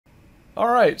All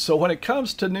right, so when it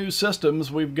comes to new systems,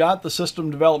 we've got the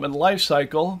system development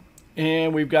lifecycle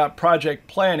and we've got project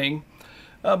planning,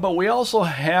 but we also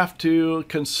have to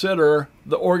consider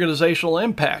the organizational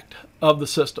impact of the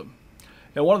system.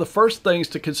 And one of the first things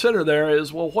to consider there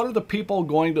is, well, what are the people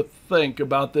going to think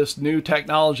about this new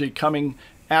technology coming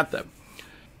at them?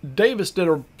 Davis did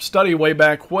a study way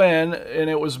back when,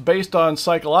 and it was based on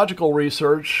psychological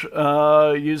research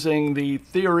using the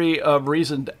theory of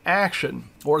reasoned action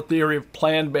or theory of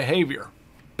planned behavior.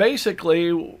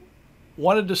 Basically,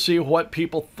 wanted to see what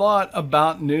people thought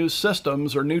about new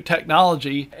systems or new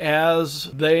technology as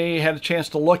they had a chance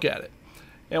to look at it.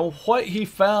 And what he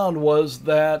found was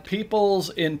that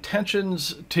people's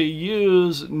intentions to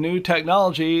use new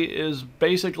technology is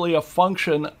basically a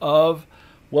function of,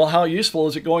 well, how useful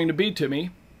is it going to be to me?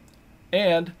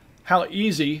 And how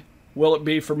easy will it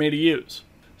be for me to use?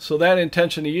 So that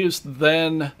intention to use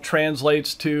then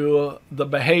translates to the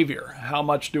behavior. How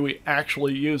much do we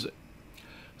actually use it?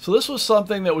 So this was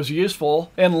something that was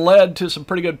useful and led to some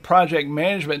pretty good project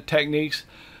management techniques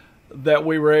that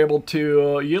we were able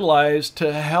to utilize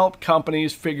to help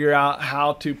companies figure out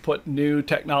how to put new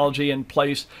technology in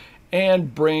place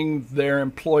and bring their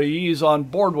employees on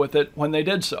board with it when they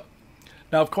did so.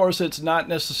 Now, of course, it's not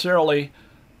necessarily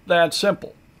that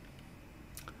simple.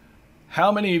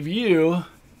 How many of you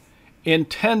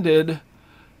intended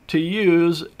to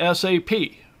use SAP,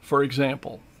 for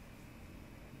example?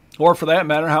 Or for that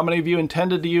matter, how many of you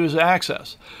intended to use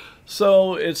Access?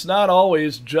 So it's not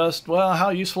always just, well, how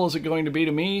useful is it going to be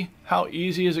to me? How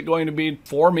easy is it going to be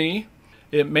for me?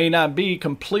 It may not be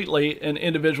completely an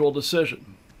individual decision.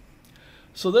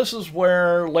 So this is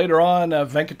where later on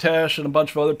Venkatesh and a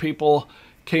bunch of other people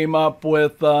came up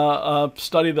with a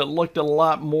study that looked at a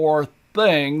lot more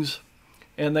things,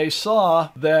 and they saw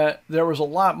that there was a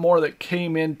lot more that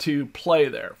came into play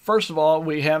there. First of all,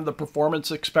 we have the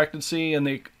performance expectancy and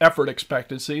the effort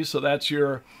expectancy, so that's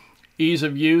your ease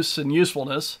of use and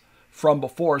usefulness from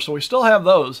before. So we still have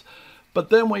those, but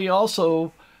then we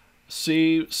also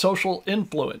see social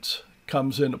influence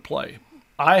comes into play.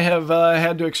 I have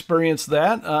had to experience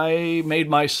that. I made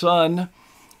my son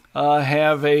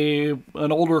have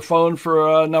an older phone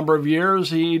for a number of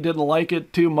years. He didn't like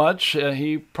it too much.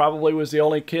 He probably was the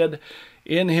only kid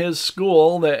in his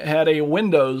school that had a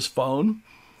Windows phone,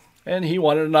 and he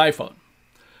wanted an iPhone.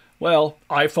 Well,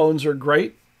 iPhones are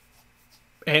great.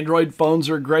 Android phones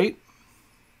are great.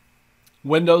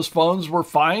 Windows phones were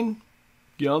fine.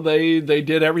 You know, they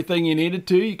did everything you needed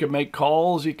to. You could make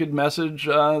calls, you could message,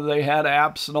 they had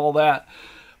apps and all that.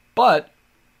 But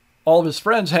all of his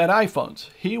friends had iPhones.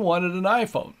 He wanted an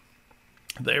iPhone.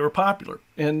 They were popular.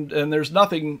 And there's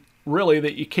nothing really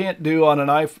that you can't do on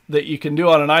that you can do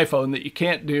on an iPhone that you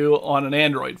can't do on an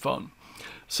Android phone.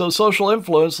 So social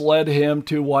influence led him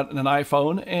to want an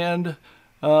iPhone, and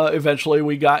eventually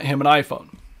we got him an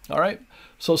iPhone. All right?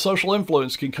 So social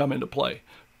influence can come into play.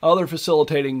 Other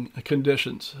facilitating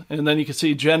conditions. And then you can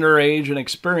see gender, age, and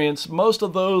experience. Most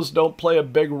of those don't play a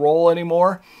big role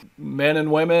anymore. Men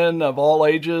and women of all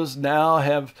ages now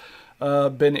have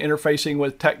been interfacing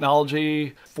with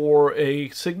technology for a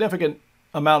significant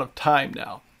amount of time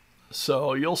now.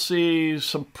 So you'll see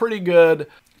some pretty good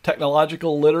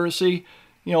technological literacy,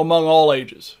 you know, among all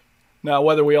ages. Now,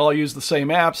 whether we all use the same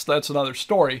apps, that's another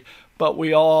story, but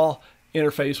we all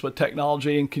interface with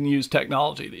technology and can use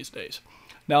technology these days.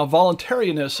 Now,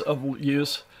 voluntariness of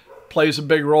use plays a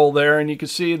big role there, and you can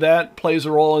see that plays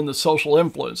a role in the social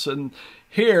influence. And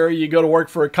here, you go to work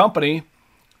for a company,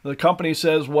 the company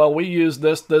says, well, we use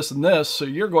this, this, and this, so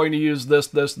you're going to use this,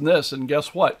 this, and this, and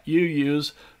guess what? You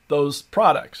use those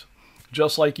products.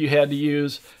 Just like you had to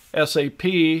use SAP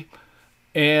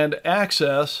and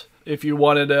Access if you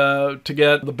wanted to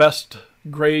get the best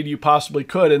grade you possibly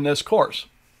could in this course.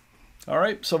 All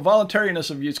right, so voluntariness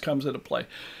of use comes into play.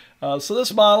 So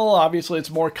this model, obviously,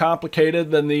 it's more complicated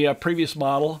than the previous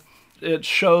model. It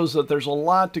shows that there's a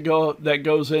lot that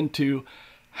goes into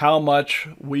how much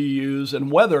we use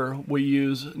and whether we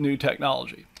use new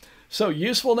technology. So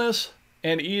usefulness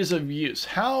and ease of use.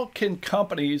 How can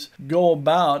companies go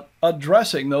about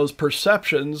addressing those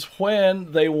perceptions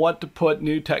when they want to put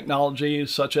new technology,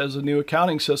 such as a new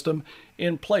accounting system,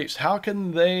 in place? How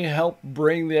can they help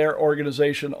bring their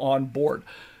organization on board?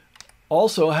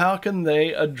 Also, how can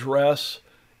they address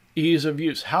ease of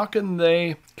use? How can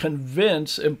they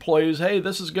convince employees, hey,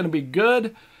 this is going to be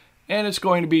good and it's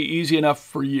going to be easy enough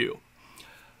for you?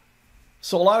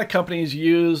 So a lot of companies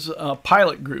use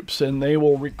pilot groups, and they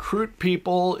will recruit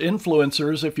people,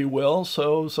 influencers, if you will.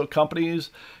 So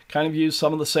companies kind of use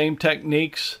some of the same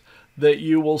techniques that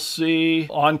you will see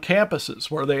on campuses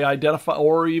where they identify,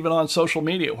 or even on social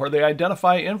media, where they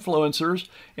identify influencers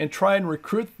and try and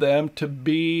recruit them to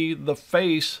be the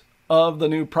face of the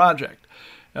new project.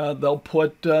 They'll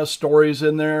put stories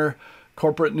in their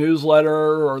corporate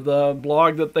newsletter or the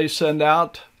blog that they send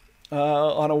out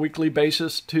on a weekly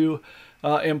basis to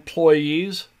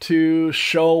employees to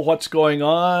show what's going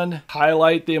on,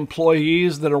 highlight the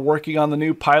employees that are working on the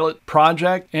new pilot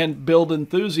project, and build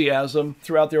enthusiasm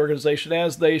throughout the organization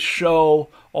as they show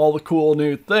all the cool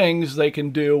new things they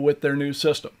can do with their new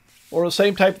system. Or the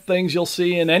same type of things you'll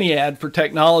see in any ad for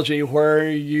technology where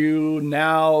you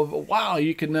now, wow,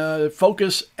 you can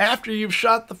focus after you've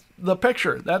shot the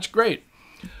picture. That's great.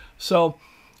 So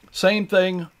same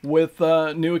thing with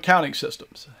new accounting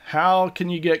systems. How can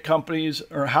you get companies,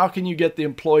 or how can you get the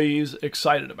employees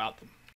excited about them?